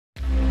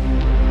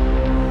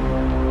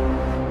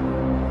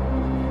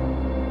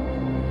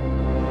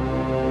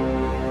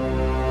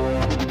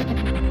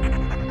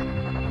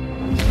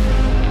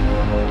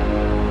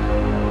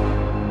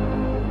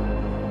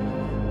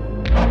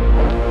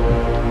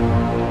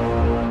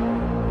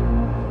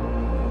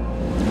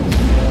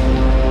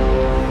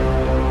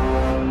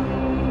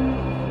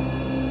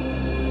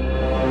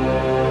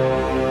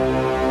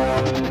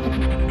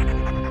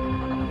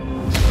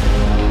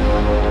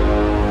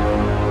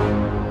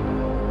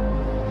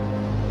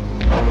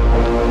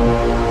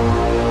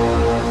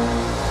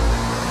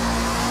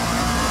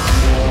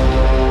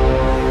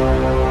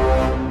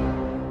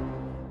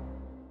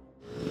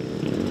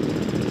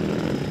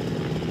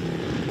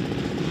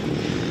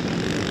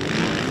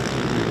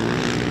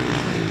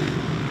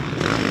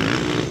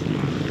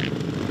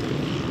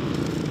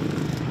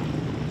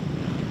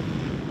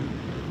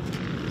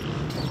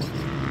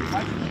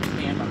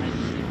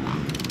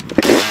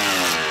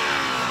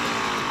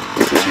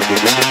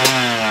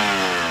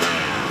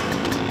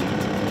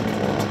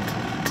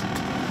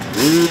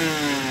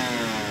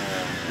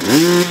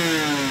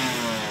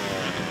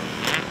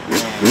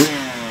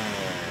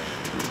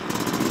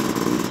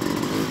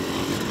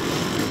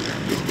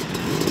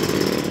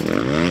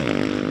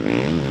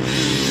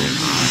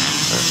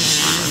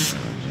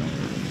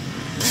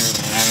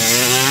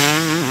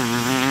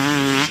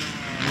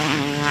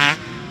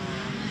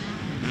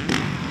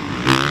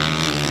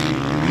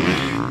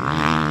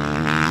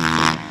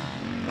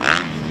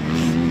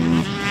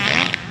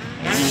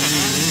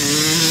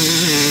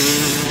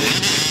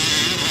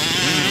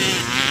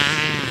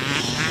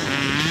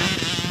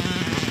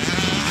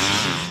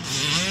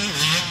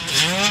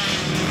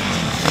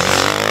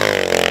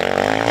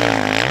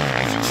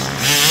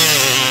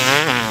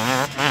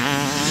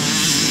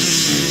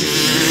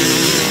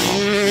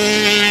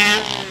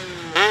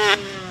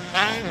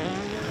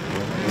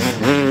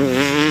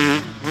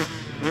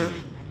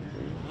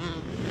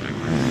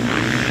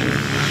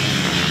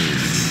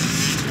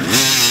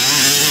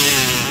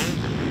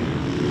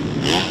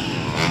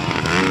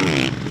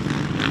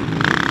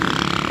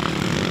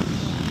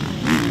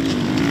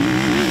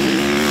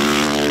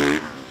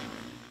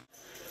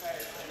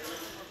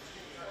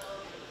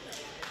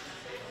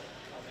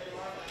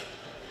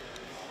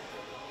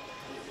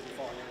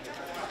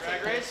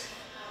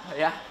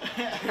Yeah.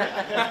 I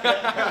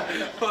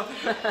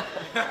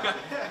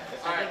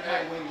think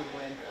my wing would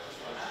win.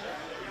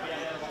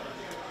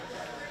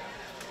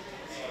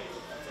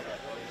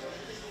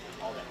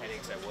 All the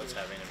headaches I was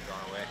having have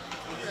gone away.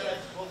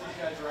 Both of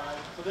you guys are on.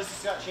 So this is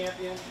Scott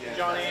Champion,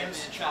 John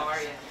Ames. How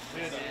are you?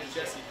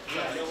 Jesse.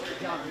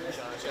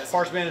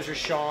 Parts manager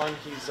Sean.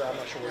 He's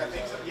not sure where he's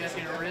at. You guys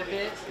gonna rip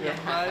it in the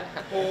mud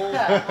hole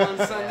on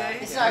Sunday?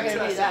 It's not going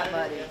to be that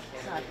muddy.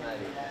 It's not going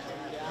to be that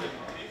muddy.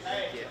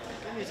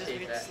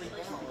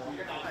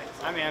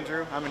 I'm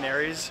Andrew. I'm an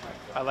Aries.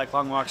 I like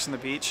long walks on the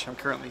beach. I'm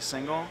currently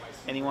single.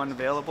 Anyone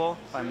available?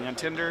 Find me on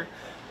Tinder.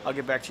 I'll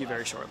get back to you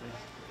very shortly.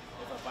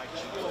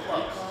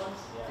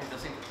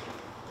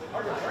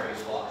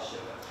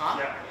 Huh?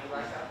 Yeah.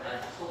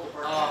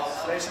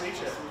 Oh, Nice to meet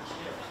you.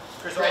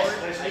 Chris Oliver,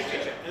 nice to meet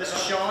you. This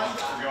is Sean.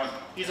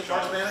 He's a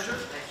parts manager.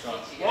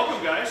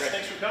 Welcome, guys.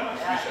 Thanks for coming.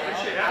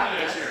 Appreciate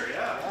having us here.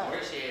 Yeah.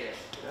 appreciate it.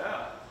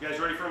 Yeah. You guys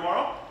ready for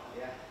tomorrow?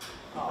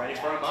 Ready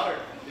for a butter.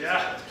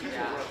 Yeah.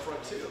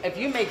 If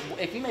you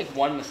make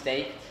one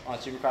mistake on a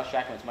Supercross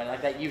track when it's muddy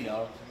like that, you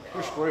know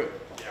you're screwed.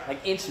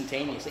 Like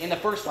instantaneously. In the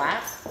first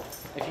lap,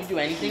 if you do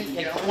anything,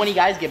 like 20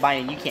 guys get by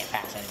and you can't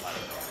pass anybody.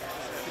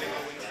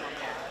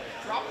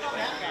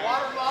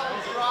 Water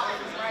bottles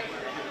rocking right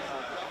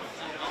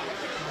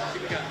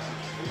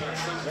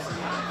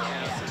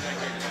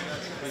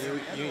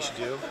You should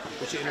do.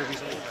 What's your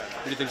interviews like?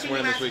 Who do you think's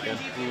winning this weekend?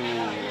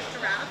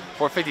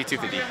 450,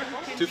 250.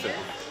 250.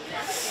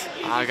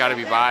 I gotta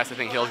be biased. I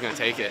think Hill's gonna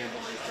take it.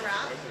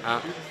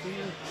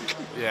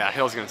 Yeah,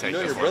 Hill's gonna take You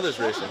know it. your brother's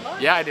racing.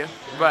 Yeah, I do.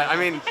 But I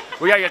mean,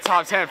 we gotta get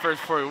top 10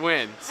 first before we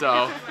win.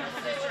 So,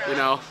 you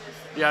know,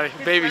 you gotta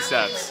baby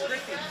steps.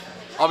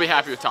 I'll be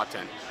happy with top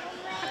 10.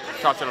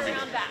 Top 10 will be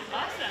good.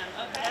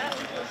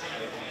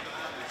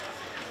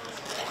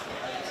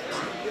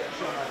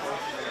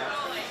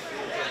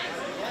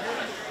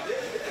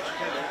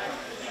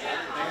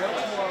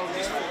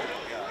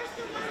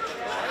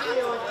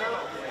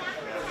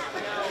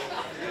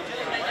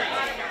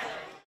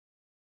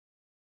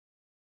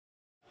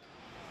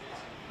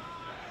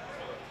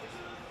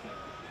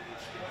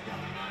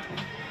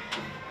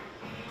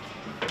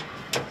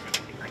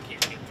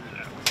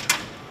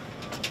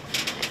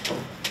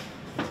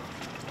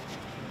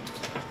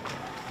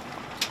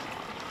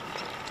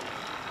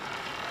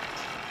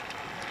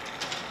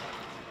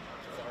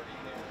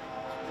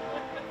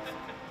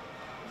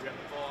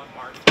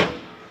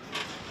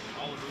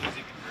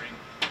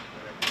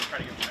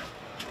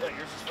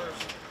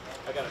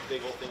 I got a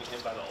big old thing of him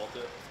by the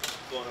Alta,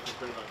 blowing up and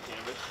printed on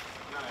canvas.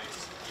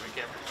 Nice.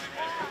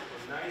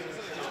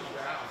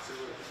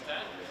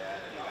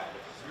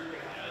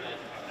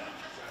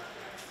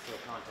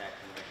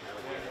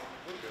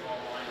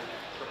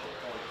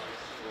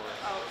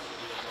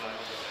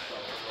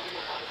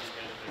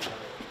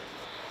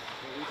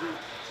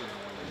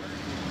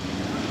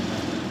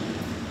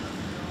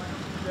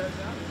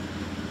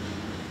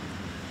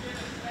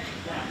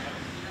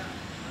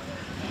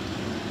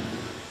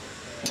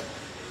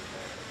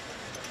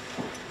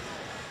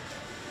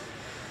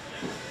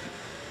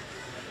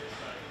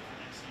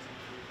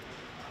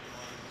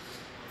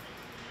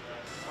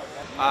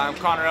 I'm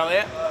Connor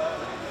Elliott,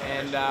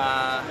 and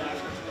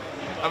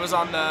I was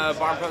on the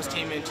Barn Post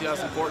team in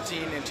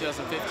 2014 and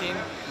 2015,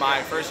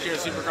 my first year of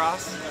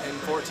Supercross in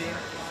 14.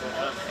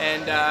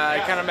 And I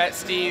kind of met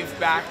Steve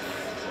back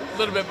a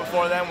little bit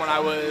before then when I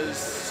was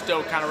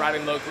still kind of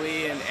riding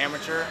locally and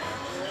amateur.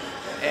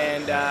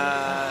 And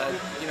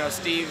you know,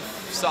 Steve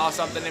saw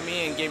something in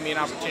me and gave me an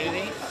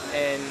opportunity,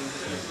 and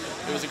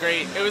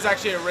it was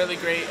actually a really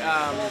great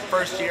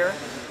first year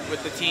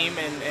with the team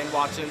and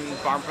watching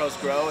Barn Pros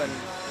grow, and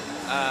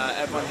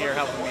everyone here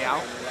helping me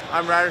out.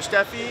 I'm Ryder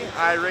Steffi.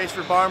 I raced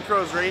for Barn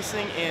Pros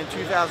Racing in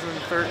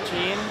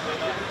 2013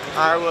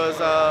 I was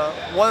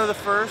one of the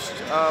first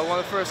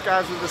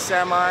guys with the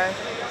semi.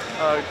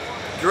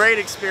 Great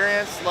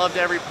experience, loved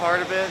every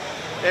part of it.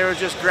 They were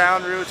just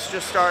ground roots,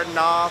 just starting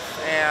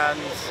off, and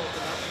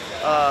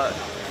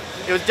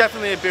it was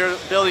definitely a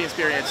building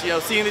experience. You know,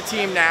 seeing the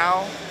team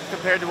now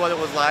compared to what it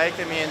was like,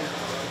 I mean,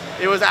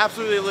 it was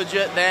absolutely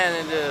legit then,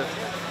 and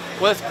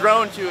what it's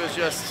grown to is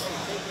just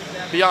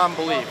beyond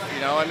belief.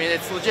 You know, I mean,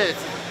 it's legit.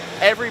 It's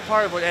every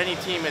part of what any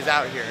team is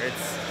out here.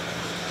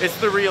 It's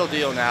the real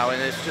deal now,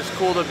 and it's just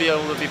cool to be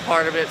able to be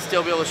part of it,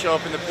 still be able to show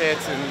up in the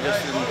pits and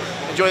just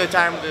enjoy the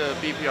time with the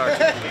BPR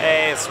team.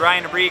 Hey, it's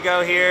Ryan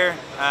Abrigo here,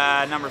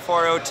 number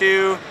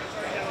 402.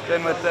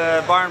 Been with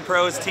the Barn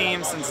Pros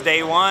team since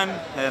day one,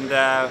 and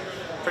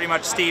pretty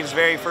much Steve's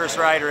very first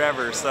rider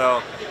ever.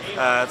 So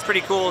it's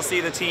pretty cool to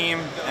see the team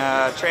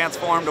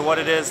transform to what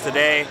it is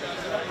today.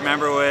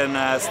 Remember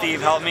when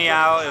Steve helped me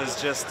out, it was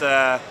just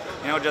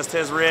you know, just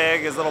his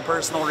rig, his little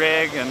personal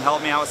rig, and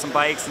helped me out with some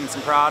bikes and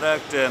some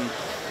product. And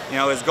you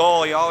know, his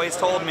goal, he always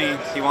told me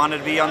he wanted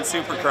to be on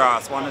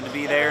Supercross, wanted to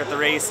be there at the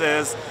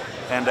races,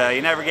 and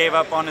he never gave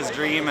up on his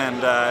dream.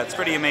 And it's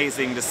pretty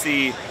amazing to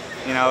see,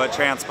 you know, it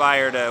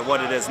transpire to what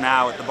it is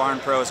now with the Barn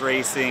Pros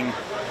Racing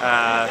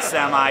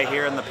semi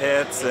here in the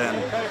pits,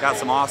 and got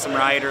some awesome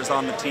riders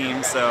on the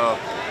team. So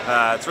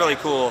it's really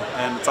cool,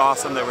 and it's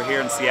awesome that we're here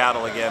in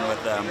Seattle again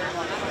with them.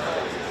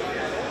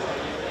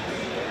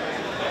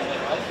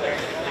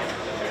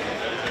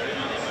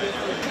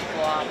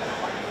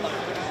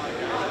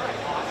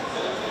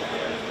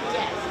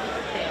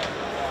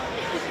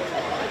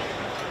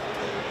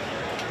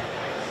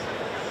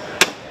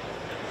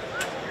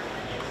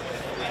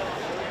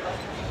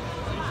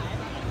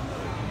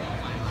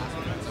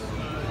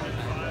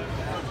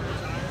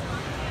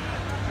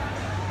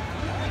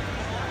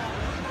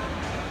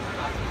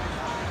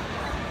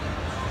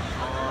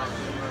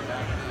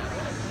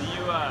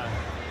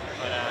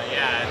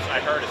 Yeah, I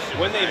heard it.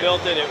 When they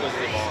built it, it was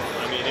the bomb.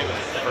 I mean, it was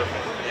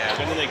perfect. Yeah.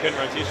 And then they couldn't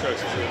run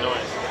two-strokes because of the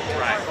noise.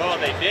 Right. Well,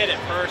 they did at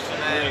first,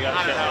 and then they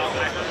got shut down.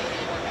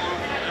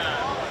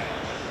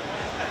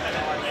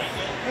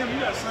 Damn, you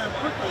got slammed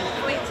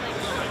quickly.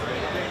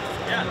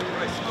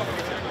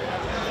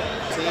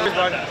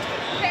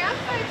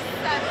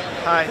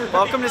 Hi,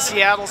 welcome to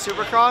Seattle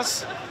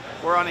Supercross.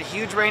 We're on a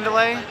huge rain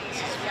delay.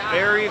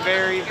 Very,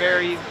 very,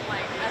 very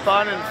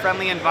fun and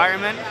friendly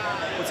environment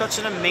with such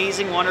an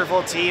amazing,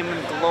 wonderful team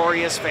and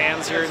glorious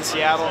fans here in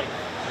Seattle.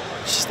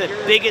 It's just the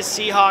biggest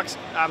Seahawks.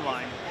 I'm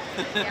lying.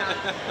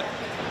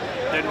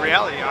 In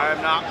reality,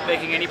 I'm not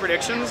making any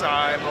predictions.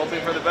 I'm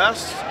hoping for the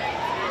best,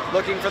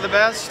 looking for the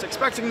best,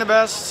 expecting the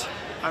best.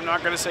 I'm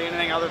not going to say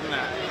anything other than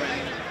that.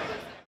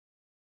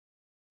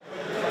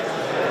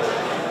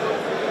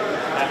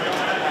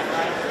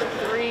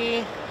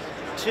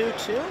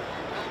 3-2-2?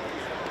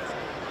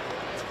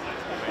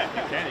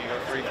 Can you go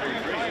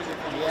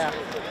 3-3-3? Yeah.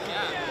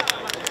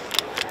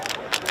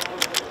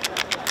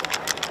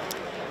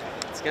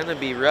 It's gonna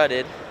be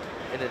rutted,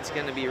 and it's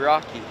gonna be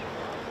rocky.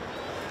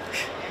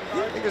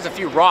 I think there's a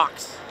few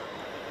rocks.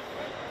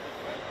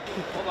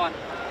 Hold on.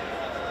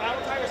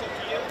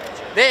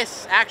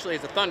 This actually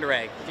is a Thunder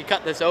Egg. If you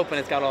cut this open,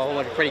 it's got a whole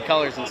bunch of pretty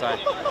colors inside.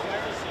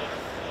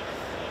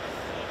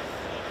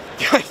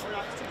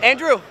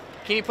 Andrew,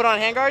 can you put on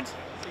handguards?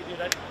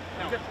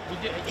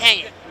 Dang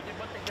it.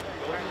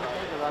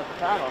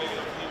 I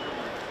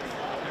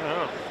don't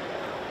know.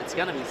 It's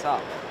gonna be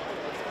soft.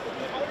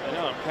 I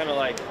know, I'm kind of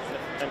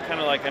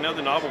like, I know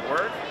the knob will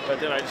work, but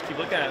then I just keep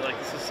looking at it like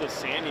this is so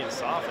sandy and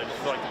soft. I just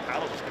feel like the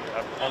paddle just going to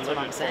have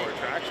unlimited forward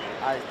traction.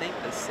 I think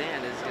the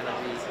sand is gonna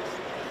be.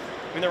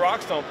 I mean, the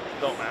rocks don't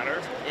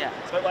matter. Yeah.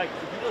 But like,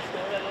 if you just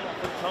stand at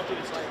it,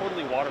 it's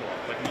totally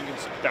waterlogged. Like, you can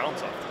just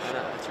bounce off it. I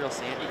know, it's real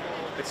sandy.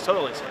 It's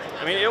totally sandy.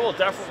 I mean, it will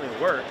definitely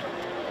work.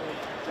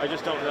 I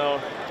just don't know.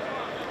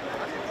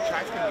 The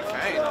track's gonna be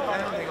fine. I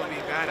don't think it'll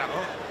be bad at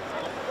all.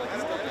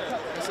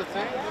 That's the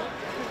thing.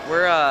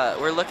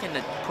 We're looking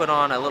to put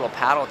on a little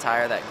paddle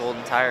tire that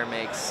Golden Tire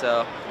makes,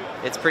 so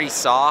it's pretty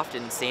soft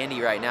and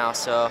sandy right now.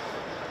 So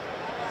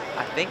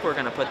I think we're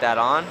gonna put that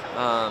on.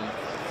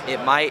 It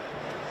might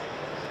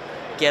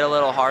get a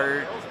little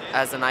harder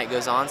as the night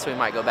goes on, so we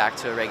might go back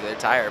to a regular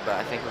tire. But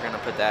I think we're gonna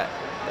put that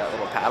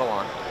little paddle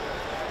on.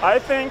 I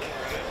think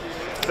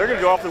they're going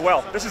to go off the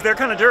well. This is their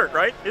kind of dirt,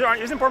 right?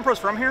 Isn't Barn Pros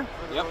from here?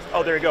 Yep.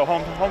 Oh, there you go.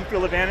 Home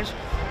field advantage.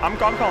 I'm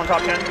calling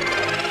top 10.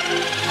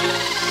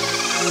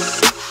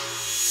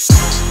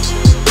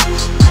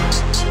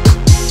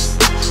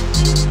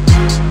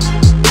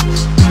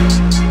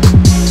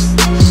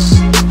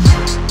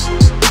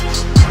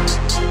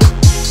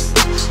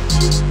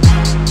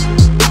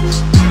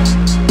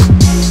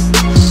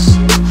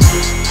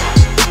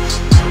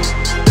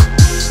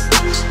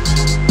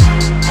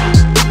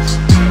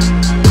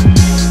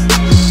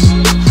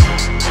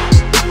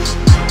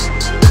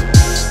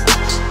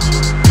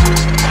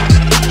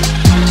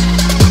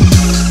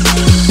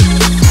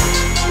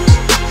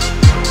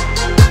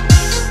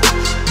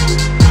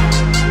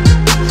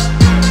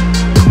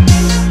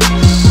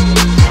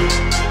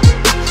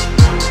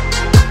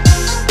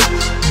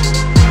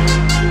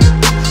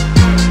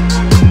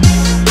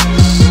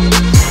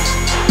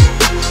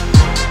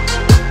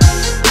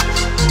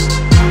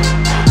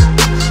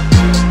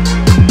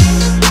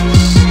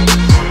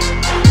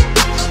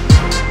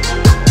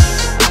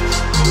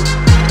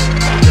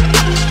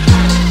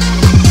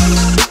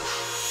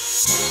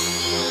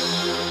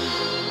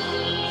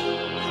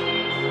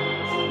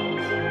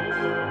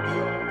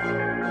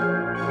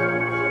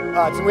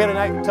 So we had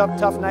a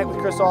tough night with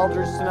Chris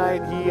Aldridge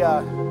tonight.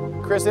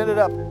 Chris ended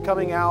up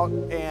coming out,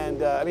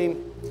 and I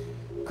mean,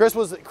 Chris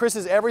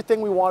is everything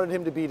we wanted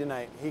him to be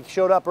tonight. He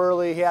showed up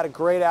early. He had a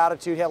great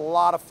attitude. He had a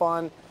lot of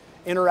fun.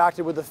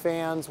 Interacted with the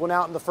fans. Went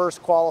out in the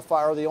first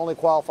qualifier, the only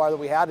qualifier that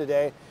we had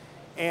today,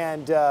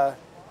 and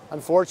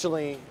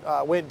unfortunately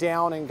went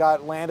down and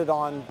got landed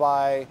on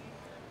by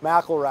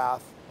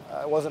McElrath.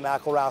 It wasn't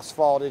McElrath's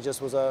fault. It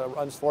just was an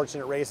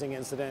unfortunate racing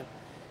incident.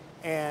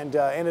 And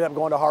ended up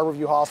going to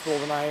Harborview Hospital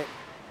tonight.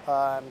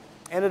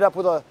 Ended up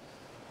with a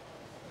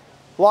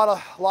lot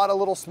of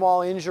little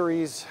small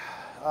injuries,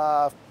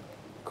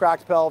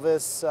 cracked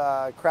pelvis,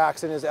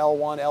 cracks in his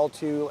L1,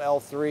 L2,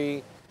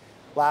 L3,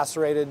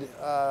 lacerated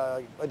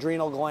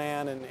adrenal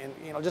gland, and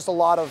you know, just a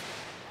lot of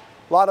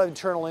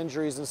internal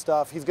injuries and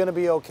stuff. He's going to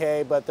be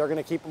okay, but they're going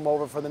to keep him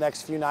over for the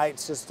next few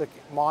nights just to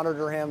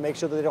monitor him, make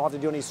sure that they don't have to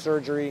do any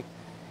surgery.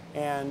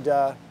 And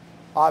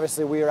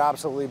obviously, we are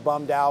absolutely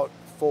bummed out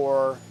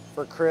for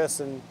Chris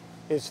and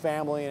his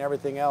family and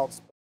everything else.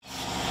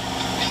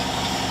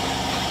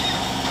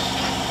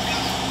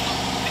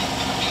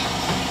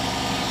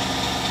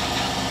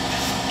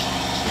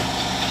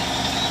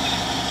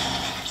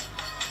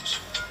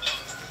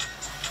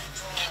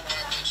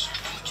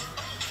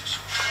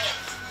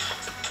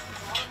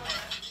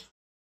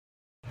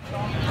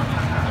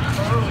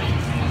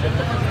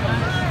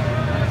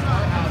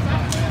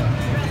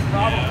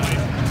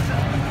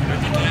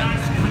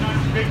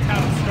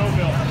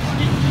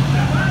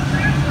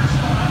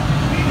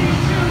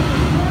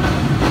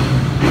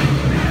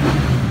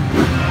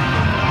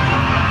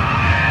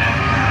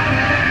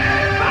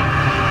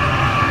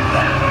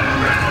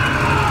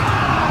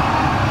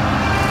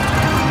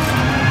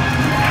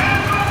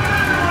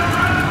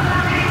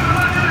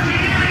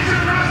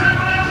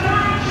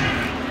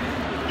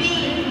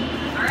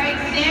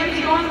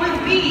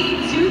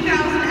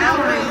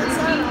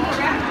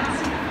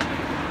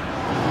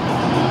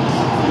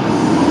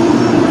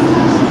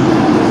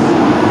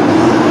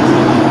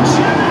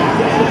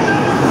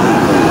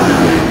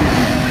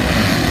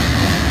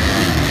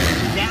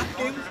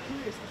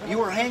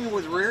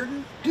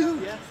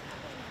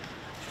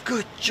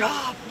 Good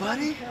job,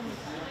 buddy.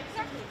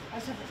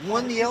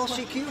 Won the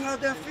LCQ. How'd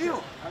that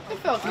feel? It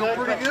felt good.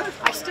 Pretty good.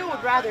 I still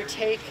would rather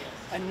take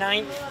a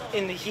 9th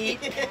in the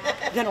heat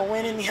than a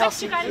win in the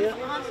LCQ.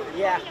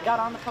 Yeah, got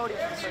on the podium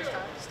for the first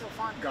time. It's still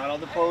fun. Got on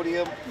the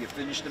podium. You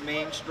finished the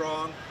main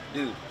strong.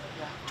 Dude,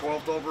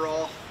 12th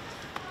overall.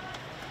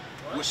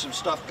 With some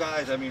stuff,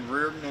 guys. I mean,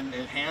 Reardon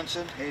and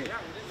Hansen. Hey,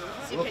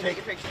 we'll take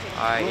it.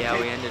 Yeah,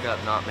 we ended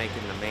up not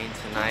making the main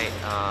tonight.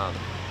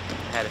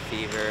 Had a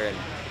fever and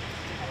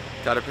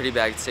got a pretty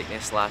bad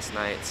sickness last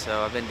night,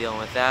 so I've been dealing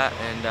with that,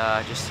 and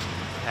just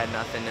had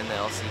nothing in the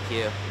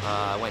LCQ.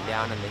 I went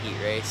down in the heat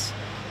race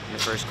in the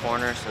first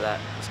corner, so that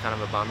was kind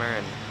of a bummer,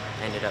 and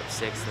ended up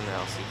 6th in the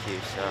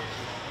LCQ. So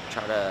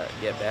try to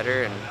get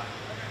better and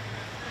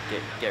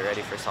get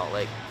ready for Salt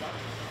Lake.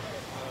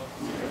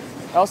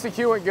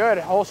 LCQ went good.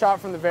 Whole shot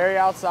from the very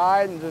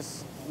outside and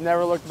just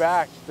never looked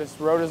back. Just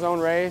rode his own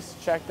race,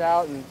 checked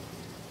out, and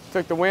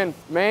took the win.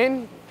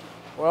 Main,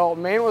 well,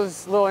 Main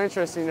was a little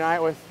interesting tonight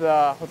with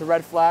the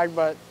red flag,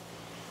 but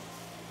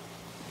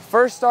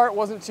first start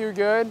wasn't too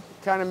good.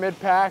 Kind of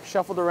mid-pack,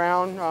 shuffled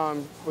around.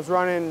 Was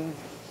running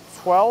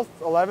 12th,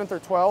 11th or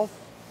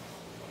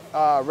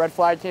 12th. Red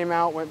flag came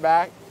out, went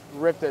back,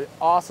 ripped an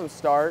awesome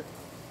start.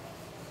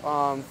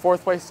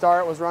 4th place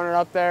start, was running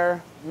up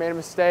there, made a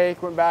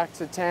mistake, went back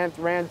to 10th,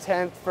 ran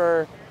 10th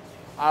for,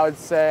 I would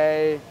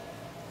say,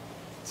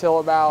 till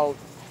about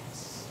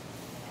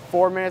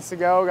 4 minutes to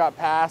go, got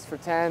passed for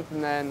 10th,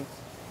 and then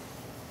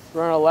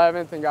ran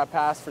 11th and got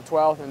passed for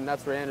 12th, and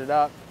that's where he ended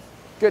up.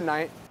 Good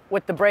night.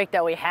 With the break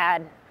that we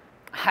had,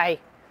 I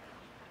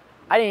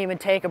didn't even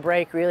take a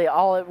break, really.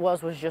 All it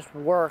was just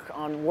work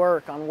on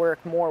work on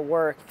work, more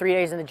work. 3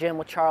 days in the gym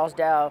with Charles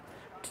Dow,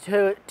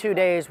 two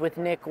days with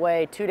Nick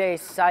Way, 2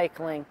 days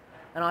cycling,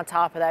 and on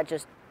top of that,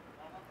 just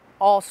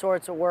all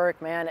sorts of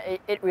work, man.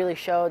 It really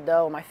showed,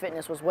 though. My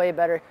fitness was way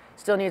better.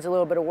 Still needs a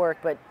little bit of work,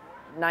 but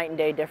night and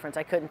day difference.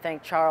 I couldn't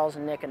thank Charles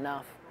and Nick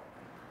enough.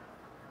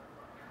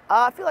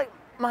 I feel like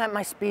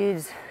my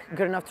speed's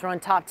good enough to run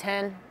top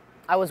 10.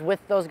 I was with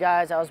those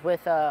guys. I was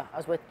with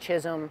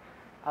Chisholm.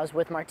 I was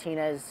with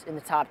Martinez in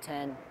the top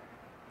 10.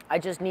 I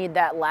just need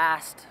that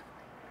last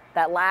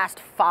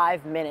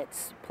 5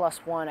 minutes plus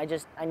one.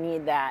 I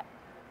need that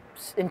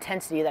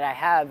intensity that I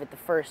have at the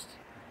first.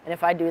 And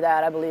if I do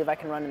that, I believe I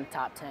can run in the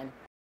top 10.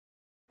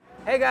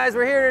 Hey guys,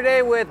 we're here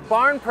today with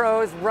Barn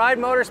Pros, Ride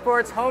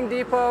Motorsports, Home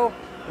Depot,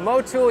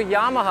 Motul,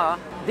 Yamaha.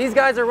 These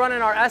guys are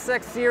running our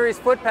SX Series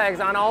foot pegs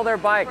on all their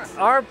bikes.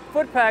 Our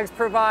foot pegs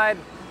provide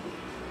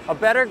a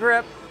better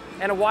grip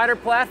and a wider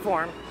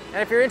platform.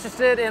 And if you're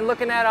interested in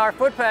looking at our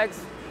foot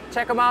pegs,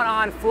 check them out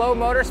on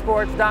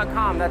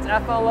flowmotorsports.com. That's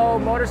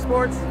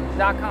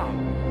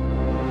FLOmotorsports.com.